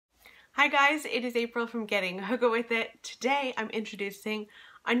Hi guys, it is April from Getting Hooga With It. Today I'm introducing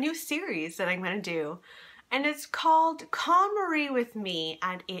a new series that I'm going to do, and it's called Konmari with Me,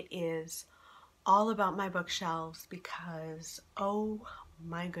 and it is all about my bookshelves because, oh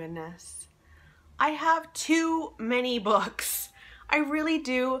my goodness, I have too many books. I really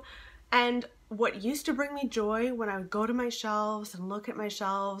do. And what used to bring me joy when I would go to my shelves and look at my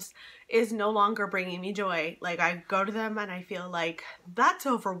shelves is no longer bringing me joy. Like, I go to them and I feel like that's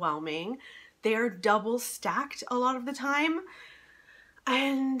overwhelming. They're double stacked a lot of the time.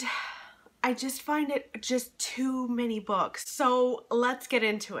 And I just find it just too many books. So let's get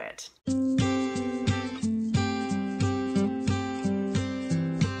into it.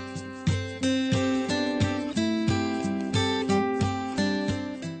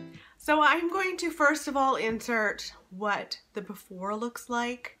 So I'm going to first of all insert what the before looks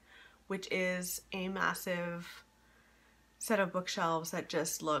like, which is a massive set of bookshelves that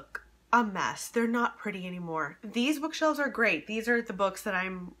just look a mess. They're not pretty anymore. These bookshelves are great. These are the books that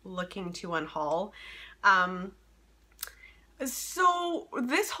I'm looking to unhaul. So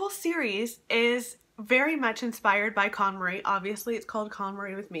this whole series is very much inspired by Konmari. Obviously, it's called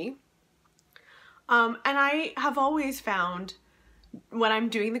Konmari with Me. And I have always found when I'm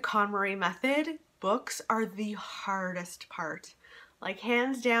doing the Konmari method, books are the hardest part. Like,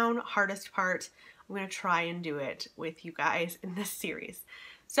 hands down, hardest part. I'm going to try and do it with you guys in this series.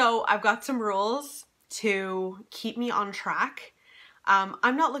 So I've got some rules to keep me on track.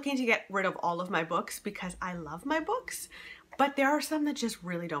 I'm not looking to get rid of all of my books because I love my books, but there are some that just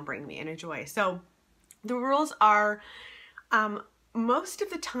really don't bring me any joy. So the rules are, most of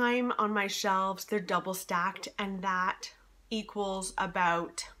the time on my shelves, they're double stacked, and that equals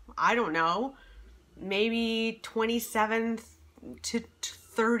about, I don't know, maybe 27 to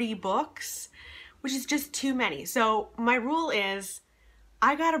 30 books, which is just too many. So my rule is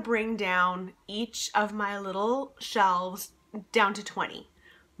I gotta bring down each of my little shelves down to 20.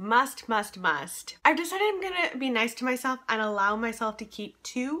 Must. I've decided I'm gonna be nice to myself and allow myself to keep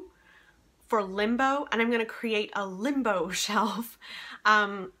 2 for limbo, and I'm gonna create a limbo shelf.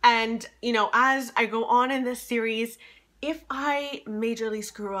 And you know, as I go on in this series, if I majorly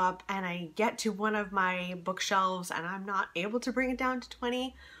screw up and I get to one of my bookshelves and I'm not able to bring it down to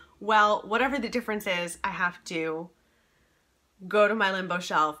 20, well, whatever the difference is, I have to go to my limbo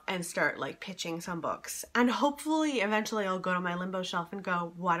shelf and start like pitching some books. And hopefully eventually I'll go to my limbo shelf and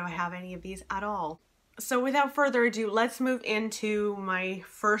go, why do I have any of these at all? So without further ado, let's move into my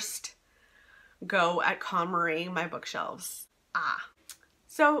first go at Konmari, my bookshelves.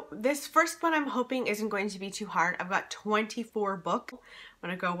 So this first one I'm hoping isn't going to be too hard. I've got 24 books. I'm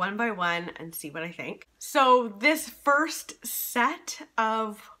gonna go one by one and see what I think. So this first set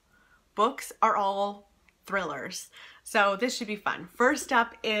of books are all thrillers. So this should be fun. First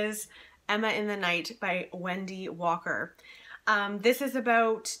up is Emma in the Night by Wendy Walker. This is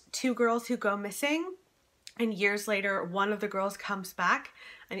about 2 girls who go missing, and years later one of the girls comes back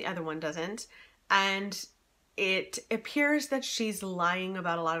and the other one doesn't. And it appears that she's lying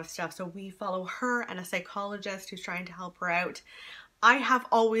about a lot of stuff. So we follow her and a psychologist who's trying to help her out. I have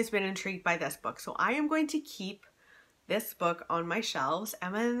always been intrigued by this book, so I am going to keep this book on my shelves.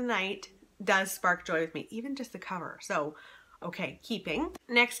 Emma in the Night does spark joy with me, even just the cover. So, okay, keeping.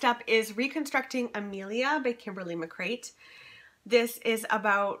 Next up is Reconstructing Amelia by Kimberly McCreight. This is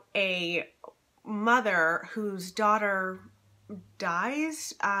about a mother whose daughter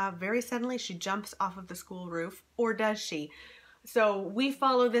dies very suddenly. She jumps off of the school roof, or does she? So we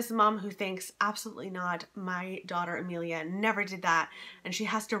follow this mom who thinks, absolutely not, my daughter Amelia never did that, and she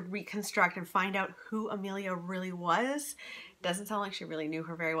has to reconstruct and find out who Amelia really was. Doesn't sound like she really knew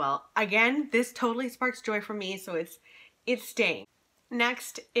her very well. Again, this totally sparks joy for me, so it's staying.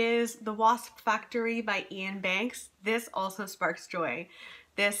 Next is The Wasp Factory by Ian Banks. This also sparks joy.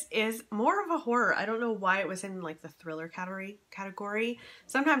 This is more of a horror. I don't know why it was in like the thriller category.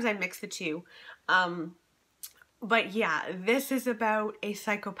 Sometimes I mix the two. But yeah, this is about a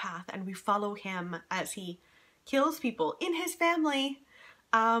psychopath, and we follow him as he kills people in his family.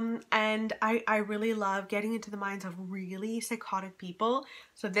 And I really love getting into the minds of really psychotic people.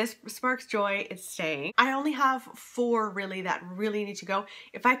 So this sparks joy. It's staying. I only have 4 really that really need to go.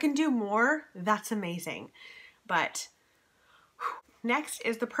 If I can do more, that's amazing. But next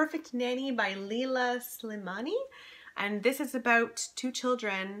is The Perfect Nanny by Leela Slimani. And this is about 2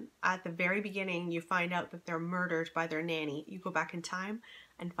 children. At the very beginning, you find out that they're murdered by their nanny. You go back in time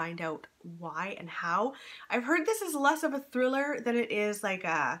and find out why and how. I've heard this is less of a thriller than it is like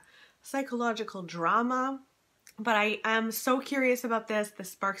a psychological drama, but I am so curious about this. The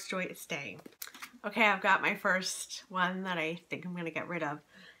sparks joy. It's staying. Okay, I've got my first one that I think I'm gonna get rid of.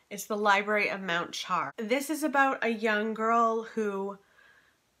 It's The Library of Mount Char. This is about a young girl who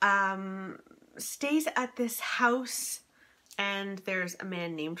stays at this house, and there's a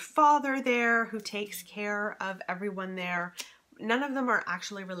man named Father there who takes care of everyone there. None of them are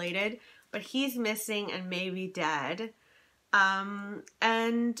actually related, but he's missing and maybe dead.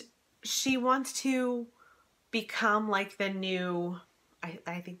 And she wants to become like the new,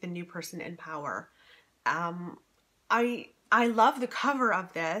 I think the new person in power. I love the cover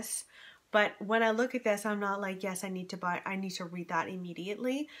of this, but when I look at this, I'm not like, yes, I need to read that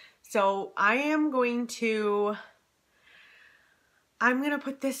immediately. So I'm going to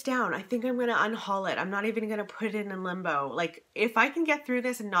put this down. I think I'm going to unhaul it. I'm not even going to put it in limbo. Like, if I can get through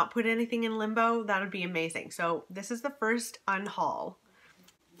this and not put anything in limbo, that would be amazing. So this is the first unhaul.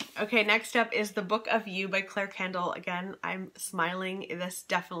 Okay, next up is The Book of You by Claire Kendall. Again, I'm smiling. This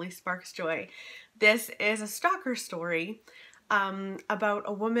definitely sparks joy. This is a stalker story about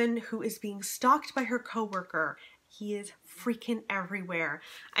a woman who is being stalked by her coworker. He is freaking everywhere.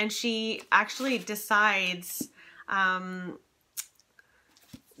 And she actually decides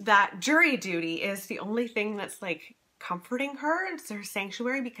that jury duty is the only thing that's like comforting her. It's her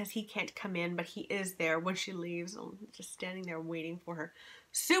sanctuary because he can't come in, but he is there when she leaves, just standing there waiting for her.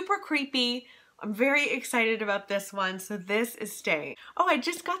 Super creepy. I'm very excited about this one, so this is staying. Oh, I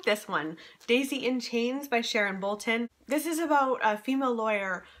just got this one. Daisy in Chains by Sharon Bolton. This is about a female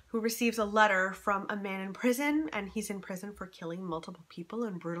lawyer who receives a letter from a man in prison, and he's in prison for killing multiple people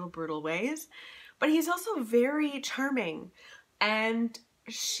in brutal, brutal ways. But he's also very charming, and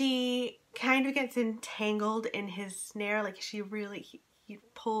she kind of gets entangled in his snare. Like, he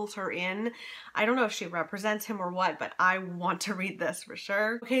pulls her in. I don't know if she represents him or what, but I want to read this for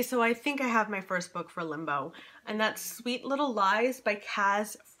sure. Okay, so I think I have my first book for limbo, and that's Sweet Little Lies by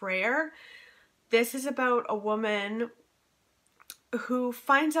Kaz Frere. This is about a woman who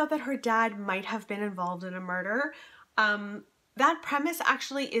finds out that her dad might have been involved in a murder. That premise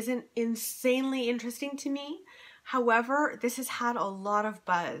actually isn't insanely interesting to me. However, this has had a lot of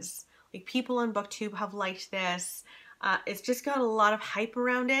buzz. Like, people on BookTube have liked this. It's just got a lot of hype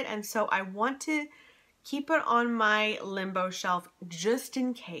around it, and so I want to keep it on my limbo shelf just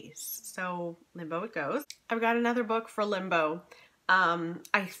in case. So limbo it goes. I've got another book for limbo.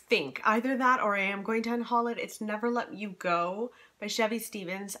 I think either that or I am going to unhaul it. It's Never Let You Go by Chevy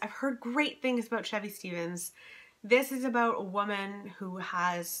Stevens. I've heard great things about Chevy Stevens. This is about a woman who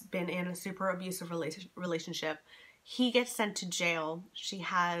has been in a super abusive relationship. He gets sent to jail. She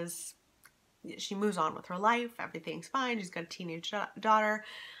moves on with her life. Everything's fine. She's got a teenage daughter.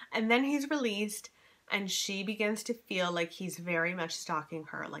 And then he's released, and she begins to feel like he's very much stalking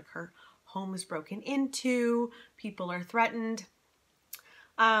her. Like, her home is broken into. People are threatened.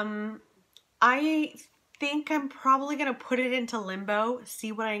 I think I'm probably going to put it into limbo,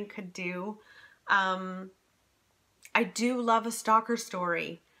 see what I could do. I do love a stalker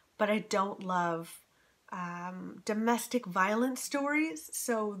story, but I don't love domestic violence stories,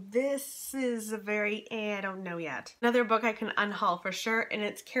 so this is a very, I don't know yet. Another book I can unhaul for sure, and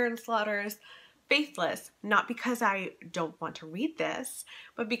it's Karen Slaughter's Faithless. Not because I don't want to read this,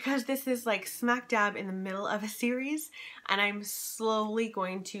 but because this is like smack dab in the middle of a series, and I'm slowly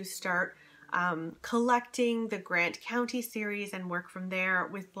going to start collecting the Grant County series and work from there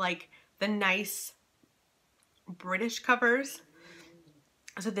with like the nice British covers.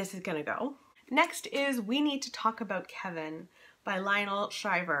 So this is gonna go. Next is We Need to Talk About Kevin by Lionel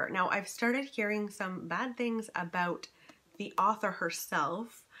Shriver. Now, I've started hearing some bad things about the author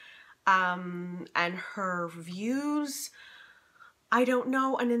herself and her views. I don't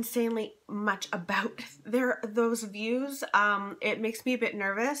know an insanely much about those views. It makes me a bit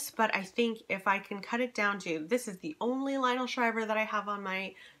nervous, but I think if I can cut it down to, this is the only Lionel Shriver that I have on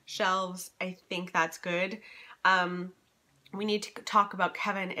my shelves, I think that's good. We Need to Talk About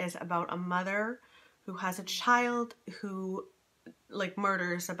Kevin is about a mother who has a child who like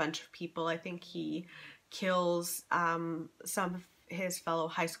murders a bunch of people. I think he kills some of his fellow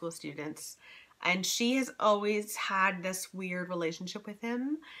high school students, and she has always had this weird relationship with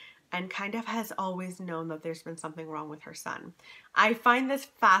him and kind of has always known that there's been something wrong with her son. I find this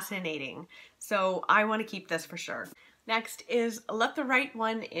fascinating, so I want to keep this for sure. Next is Let the Right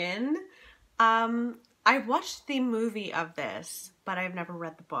One In. I watched the movie of this, but I've never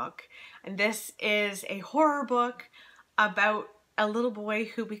read the book. And this is a horror book about a little boy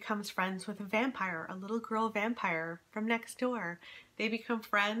who becomes friends with a vampire, a little girl vampire from next door. They become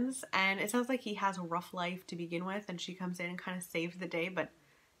friends, and it sounds like he has a rough life to begin with, and she comes in and kind of saves the day, but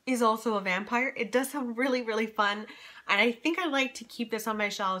is also a vampire. It does sound really, really fun, and I think I'd like to keep this on my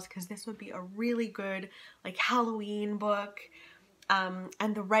shelves because this would be a really good like Halloween book.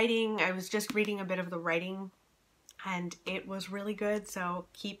 And the writing, I was just reading a bit of the writing and it was really good, so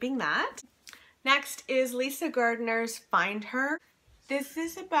keeping that. Next is Lisa Gardner's Find Her. This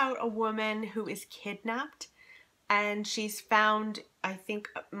is about a woman who is kidnapped and she's found, I think,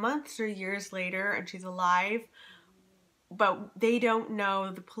 months or years later, and she's alive, but they don't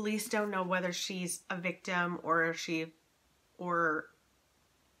know, the police don't know whether she's a victim or is she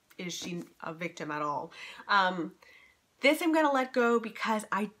a victim at all. This I'm gonna let go because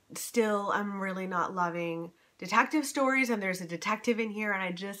I'm really not loving detective stories, and there's a detective in here and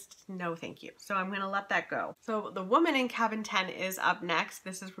I just, no thank you. So I'm gonna let that go. So The Woman in Cabin 10 is up next.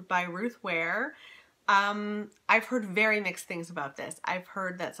 This is by Ruth Ware. I've heard very mixed things about this. I've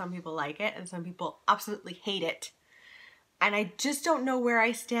heard that some people like it and some people absolutely hate it. And I just don't know where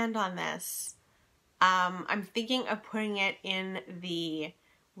I stand on this. I'm thinking of putting it in the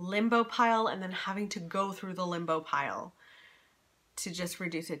limbo pile and then having to go through the limbo pile to just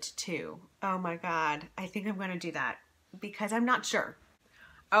reduce it to 2. Oh my God. I think I'm going to do that because I'm not sure.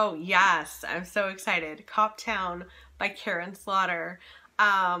 Oh yes, I'm so excited. Cop Town by Karen Slaughter.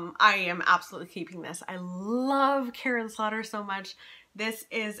 I am absolutely keeping this. I love Karen Slaughter so much. This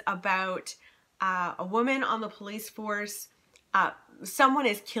is about a woman on the police force. Someone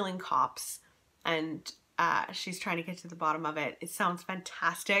is killing cops and she's trying to get to the bottom of it. It sounds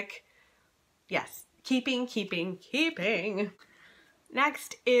fantastic. Yes, keeping.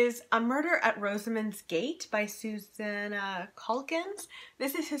 Next is A Murder at Rosamund's Gate by Susanna Calkins.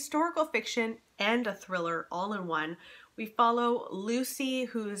 This is historical fiction and a thriller all in one. We follow Lucy,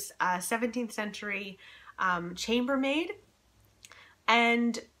 who's a 17th century chambermaid,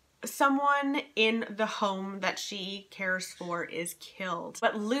 and someone in the home that she cares for is killed.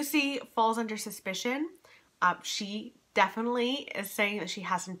 But Lucy falls under suspicion. She definitely is saying that she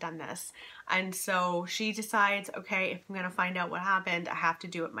hasn't done this. And so she decides, okay, if I'm gonna find out what happened, I have to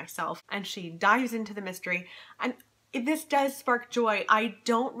do it myself. And she dives into the mystery. And this does spark joy. I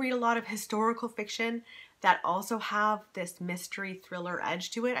don't read a lot of historical fiction that also have this mystery thriller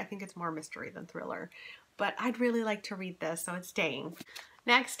edge to it. I think it's more mystery than thriller. But I'd really like to read this, so it's staying.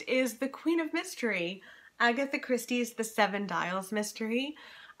 Next is The Queen of Mystery, Agatha Christie's The Seven Dials mystery.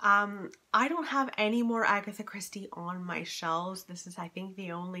 I don't have any more Agatha Christie on my shelves. This is, I think,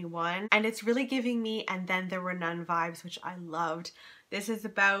 the only one. And it's really giving me And Then There Were None vibes, which I loved. This is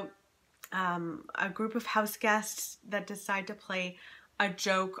about a group of house guests that decide to play a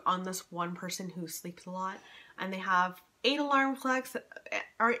joke on this one person who sleeps a lot. And they have 8 alarm clocks that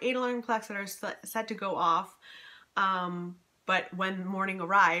are set to go off. But when morning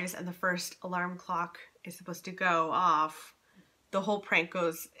arrives and the first alarm clock is supposed to go off, the whole prank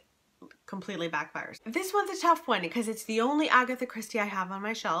completely backfires. This one's a tough one because it's the only Agatha Christie I have on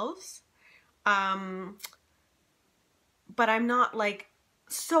my shelves. But I'm not like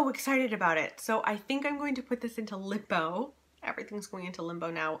so excited about it. So I think I'm going to put this into limbo. Everything's going into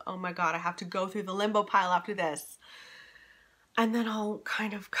limbo now. Oh my God, I have to go through the limbo pile after this. And then I'll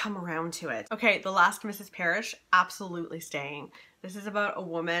kind of come around to it. Okay, The Last Mrs. Parrish, absolutely staying. This is about a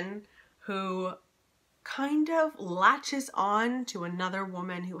woman who kind of latches on to another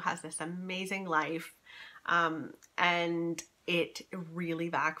woman who has this amazing life, and it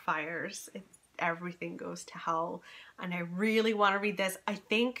really backfires. Everything goes to hell, and I really want to read this. I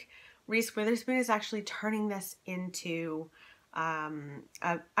think Reese Witherspoon is actually turning this into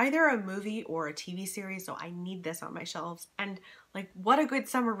either a movie or a TV series, so I need this on my shelves. And like, what a good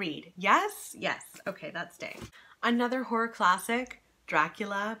summer read. Yes, okay, that's staying. Another horror classic,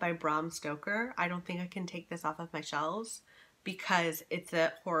 Dracula by Bram Stoker. I don't think I can take this off of my shelves because it's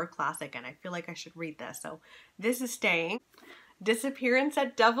a horror classic and I feel like I should read this, so this is staying. Disappearance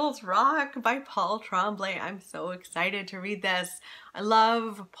at Devil's Rock by Paul Tremblay. I'm so excited to read this. I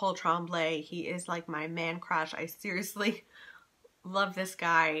love Paul Tremblay. He is like my man crush. I seriously love this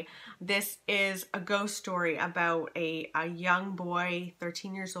guy. This is a ghost story about a young boy,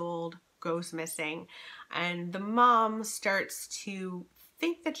 13 years old, goes missing, and the mom starts to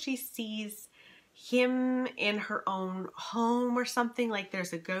think that she sees him in her own home or something. Like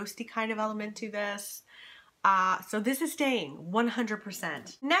there's a ghosty kind of element to this. So this is staying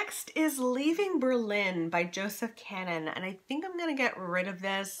 100%. Next is Leaving Berlin by Joseph Cannon, and I think I'm gonna get rid of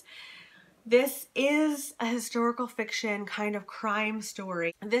this. This is a historical fiction kind of crime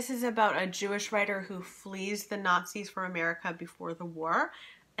story. This is about a Jewish writer who flees the Nazis for America before the war,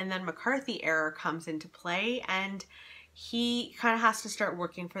 and then McCarthy era comes into play, and he kind of has to start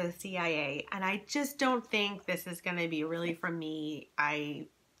working for the CIA, and I just don't think this is gonna be really for me. I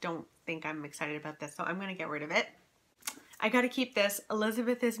don't think I'm excited about this, so I'm gonna get rid of it. I gotta keep this.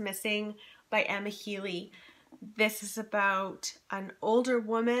 Elizabeth is Missing by Emma Healy. This is about an older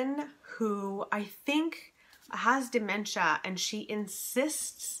woman who I think has dementia, and she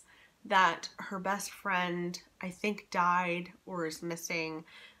insists that her best friend, I think, died or is missing.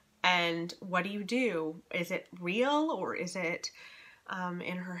 And what do? Is it real or is it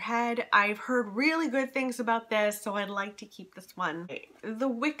in her head? I've heard really good things about this, so I'd like to keep this one. The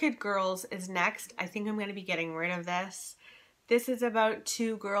Wicked Girls is next. I think I'm going to be getting rid of this. This is about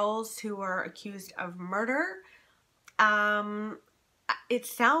two girls who are accused of murder. It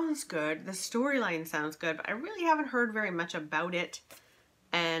sounds good. The storyline sounds good, but I really haven't heard very much about it.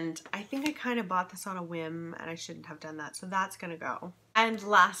 And I think I kind of bought this on a whim and I shouldn't have done that. So that's going to go. And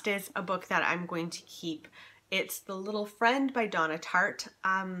last is a book that I'm going to keep. It's The Little Friend by Donna Tartt.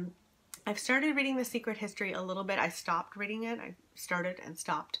 I've started reading The Secret History a little bit. I stopped reading it. I started and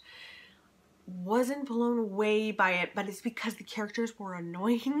stopped. Wasn't blown away by it, but it's because the characters were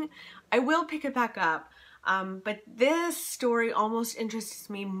annoying. I will pick it back up. But this story almost interests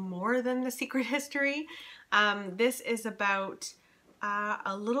me more than The Secret History. This is about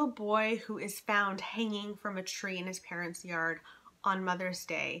a little boy who is found hanging from a tree in his parents' yard on Mother's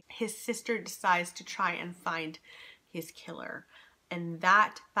Day. His sister decides to try and find his killer. And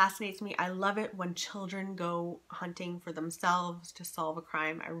that fascinates me. I love it when children go hunting for themselves to solve a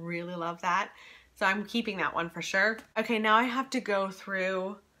crime. I really love that. So I'm keeping that one for sure. Okay, now I have to go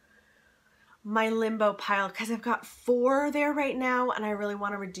through my limbo pile because I've got 4 there right now and I really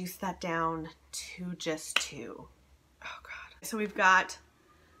want to reduce that down to just 2. Oh God. So we've got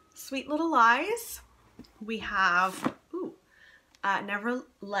Sweet Little Lies. We have, Never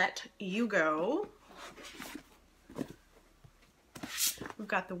Let You Go. We've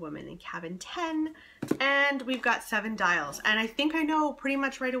got The Woman in Cabin 10, and we've got 7 Dials. And I think I know pretty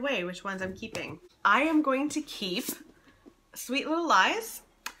much right away which ones I'm keeping. I am going to keep Sweet Little Lies,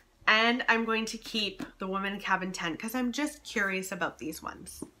 and I'm going to keep The Woman in Cabin 10 because I'm just curious about these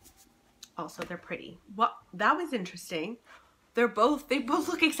ones. Also, they're pretty. Well, that was interesting. They both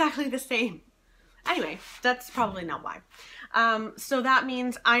look exactly the same. Anyway, that's probably not why. So that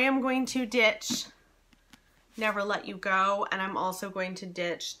means I am going to ditch Never Let You Go, and I'm also going to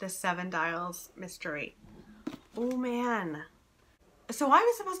ditch the 7 Dials mystery. Oh man. So I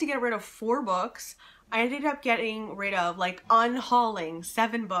was supposed to get rid of 4 books. I ended up getting rid of, like, unhauling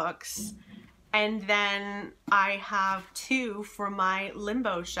 7 books. And then I have 2 for my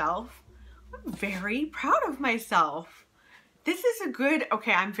limbo shelf. I'm very proud of myself. This is a good,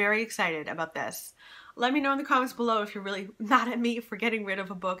 okay, I'm very excited about this. Let me know in the comments below if you're really mad at me for getting rid of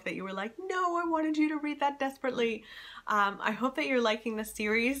a book that you were like, no, I wanted you to read that desperately. I hope that you're liking this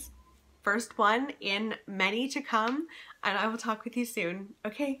series. First one in many to come, and I will talk with you soon.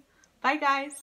 Okay, bye guys.